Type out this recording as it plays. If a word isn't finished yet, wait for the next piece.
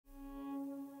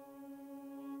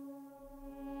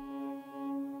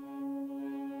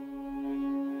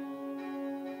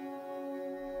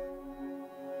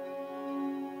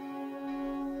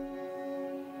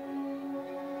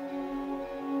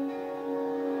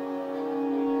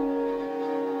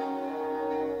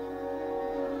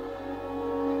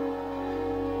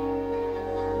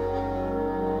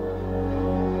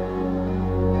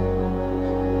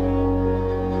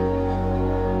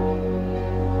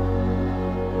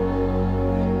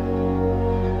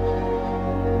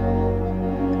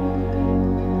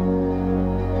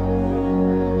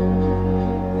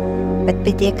Wat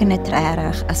beteken dit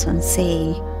regtig as ons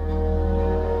sê,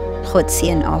 God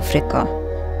sien Afrika?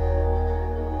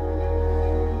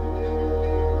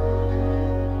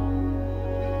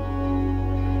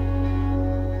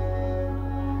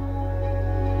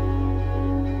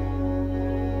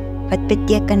 Wat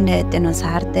beteken dit in ons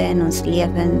harte en ons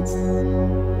lewens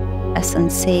as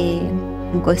ons sê,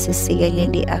 Nkosi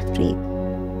sikeleli Afrika,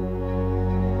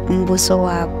 umbuso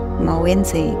wabo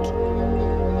mawenzeki?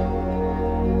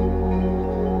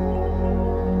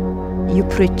 You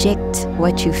project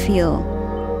what you feel,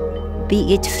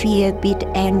 be it fear, be it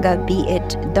anger, be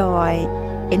it joy.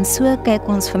 En so kyk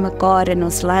ons vir mekaar in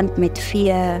ons land met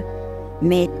fear,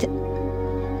 met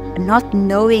not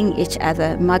knowing each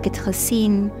other, maar ek het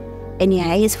gesien in die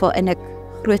huis waarin ek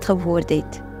groot geword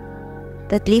het,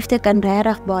 dat liefde kan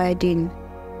regtig baie doen.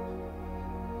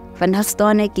 Vandag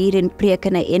staan ek hier en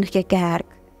preek in 'n NG Kerk.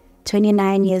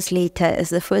 29 years later,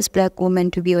 as the first black woman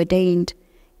to be ordained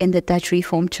in the Dutch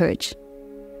Reformed Church.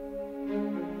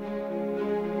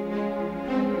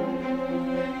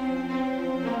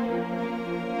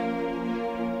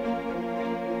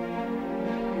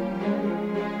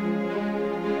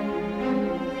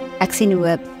 Ek sien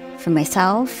hoop vir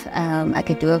myself. Ek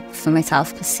het hoop vir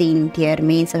myself gesien deur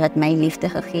mense wat my liefde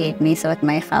gegee het, mense wat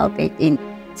my gehelp het en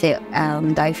sê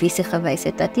daai visie gewys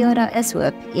het dat ja, daar is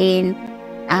hoop. En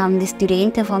die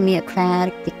studente waarmee ek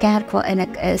werk, die kerk waarin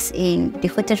ek is en die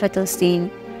goeders wat ons sien,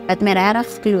 het my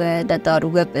regtig glo dat daar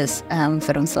hoop is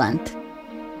vir ons land.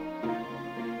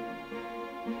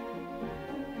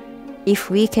 If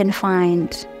we can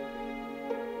find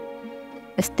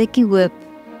 'n stukkie hoop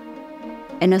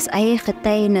en ons eie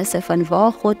getuienisse van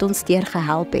waar God ons deur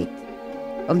gehelp het,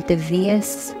 om te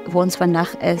wees waar ons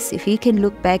vandag is, if you can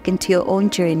look back into your own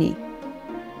journey.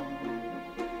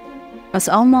 Ons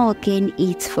almal ken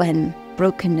iets van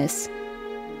brokenness.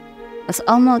 Ons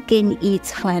almal ken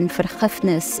iets van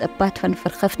vergifnis, 'n pad van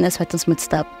vergifnis wat ons moet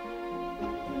stap.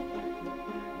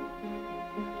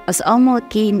 Ons almal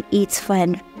ken iets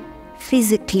van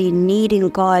physically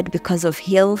needing God because of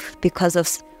health, because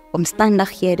of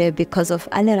omstandighede, because of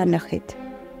allerhandigheid.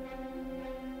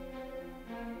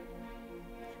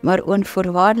 Maar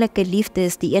onvoorwaardelike liefde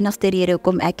is die enigste rede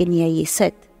hoekom ek en jy hier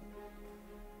sit.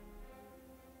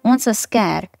 Ons as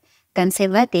kerk kan sê,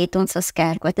 wat het ons as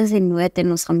kerk, wat is die nood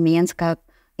in ons gemeenskap,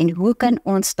 en hoe kan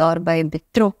ons daarbij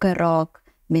betrokke raak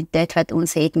met dit wat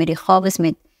ons het, met die gawes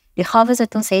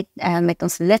wat ons het, met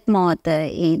ons lidmate,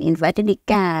 en wat in die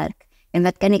kerk, en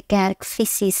wat kan die kerk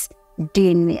fisies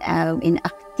doen, en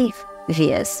aktief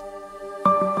wees.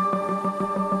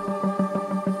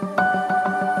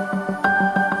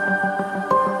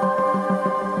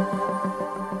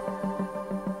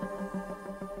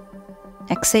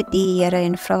 Ek sit die Here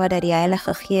en vra dat die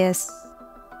Heilige Gees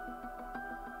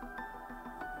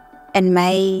in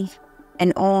my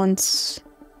en ons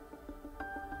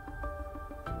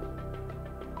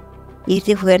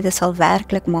hierdie woorde sal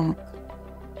werklik maak.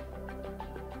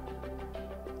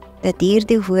 Dat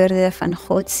hierdie woorde van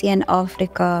God sien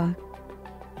Afrika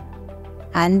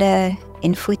hande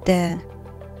en voete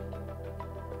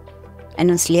in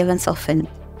ons lewens sal vind.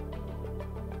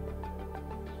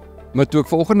 Maar toe ek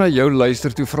volgende na jou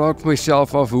luister, toe vra ek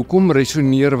myself af, hoekom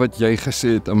resoneer wat jy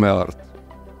gesê het in my hart?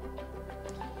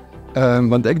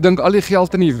 Want ek dink al die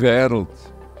geld in die wêreld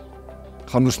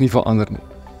gaan ons nie verander nie.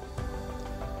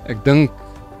 Ek dink,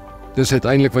 dis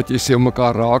uiteindelik wat jy sê, om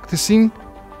mekaar raak te sien,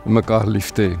 om mekaar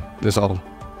lief te hê, dis al.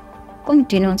 Kom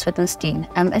doen ons wat ons doen.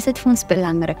 Is dit vir ons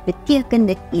belangrik? Beteken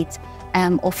dit iets?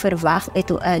 Of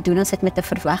doen ons dit met 'n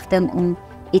verwagting om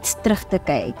iets terug te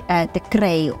kyk, te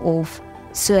kry, of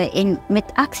so, en met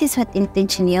aksies wat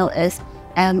intentioneel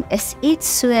is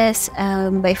iets soos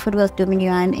byvoorbeeld Dominee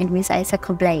Johan en Miss Isaac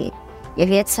gebly het. Jy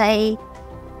weet,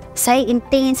 sy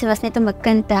intensie was net om 'n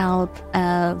kind te help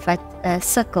wat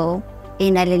sukkel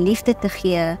en hulle liefde te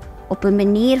gee op 'n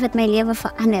manier wat my lewe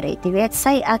verander het. Jy weet,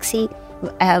 sy aksie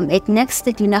het niks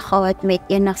te doen gehad met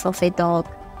eendag sal sy dalk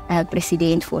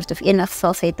president word, of eendag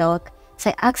sal sy dalk,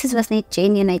 sy aksies was net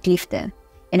genuine uit liefde.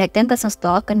 En ek dink as ons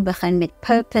daar kan begin met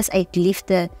purpose uit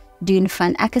liefde doen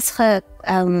van,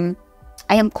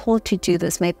 I am called to do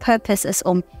this, my purpose is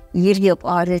om hierdie op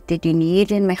aarde te doen,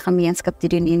 hierdie in my gemeenskap te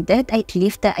doen, en dit uit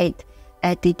liefde uit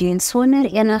te doen, sonder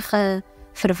enige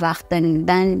verwagting,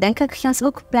 dan dink ek gee ons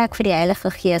ook plek vir die Heilige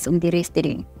Gees om die res te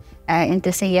doen. En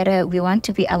te sê, Here, we want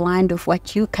to be aligned with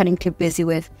what you currently busy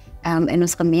with in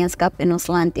ons gemeenskap, in ons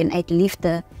land, en uit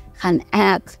liefde gaan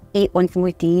ek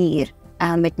ontmoet hier,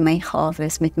 met my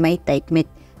gawes, met my tyd, met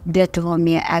dit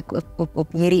waarmee ek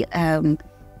op hierdie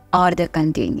aarde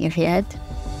kan doen, jy weet.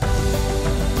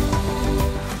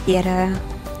 Here,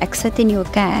 ek sit in jou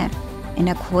kerk, En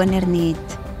ek wonder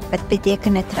net, wat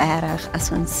beteken dit regtig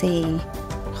as ons sê,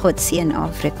 God sien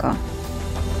Afrika?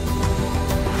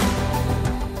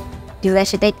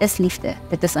 Diversiteit is liefde,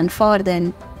 dit is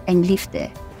aanvaarding en liefde.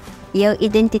 Jou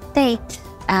identiteit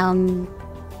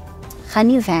gaan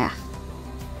nie weg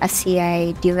as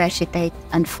jy diversiteit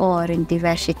aanvaar en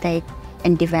diversiteit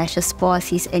in diverse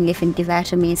spasies en leef in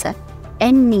diverse mense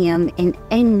inneem en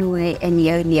innooi in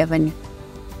jou lewe nie.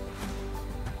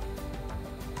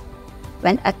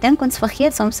 Want ek dink ons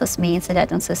vergeet soms as mense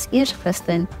dat ons as eers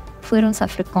Christen, voor ons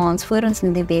Afrikaans, voor ons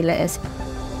Ndebele is.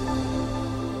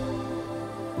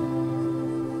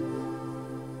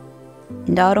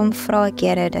 En daarom vra ek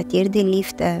Here dat hierdie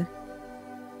liefde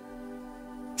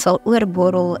sal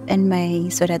oorborrel in my,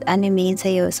 sodat ander mense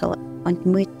jou sal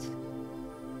ontmoet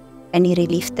in hierdie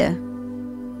liefde.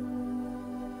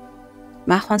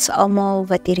 Mag ons almal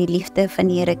wat hierdie liefde van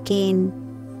die Here ken,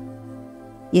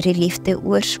 hierdie liefde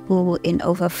oorspoel en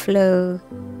overflow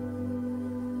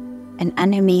in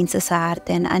ander mense se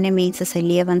harte en ander mense se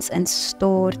lewens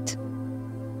instort.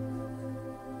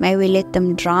 May we let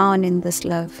them drown in this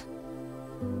love.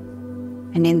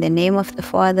 And in the name of the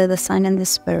Father, the Son, and the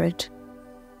Spirit.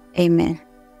 Amen.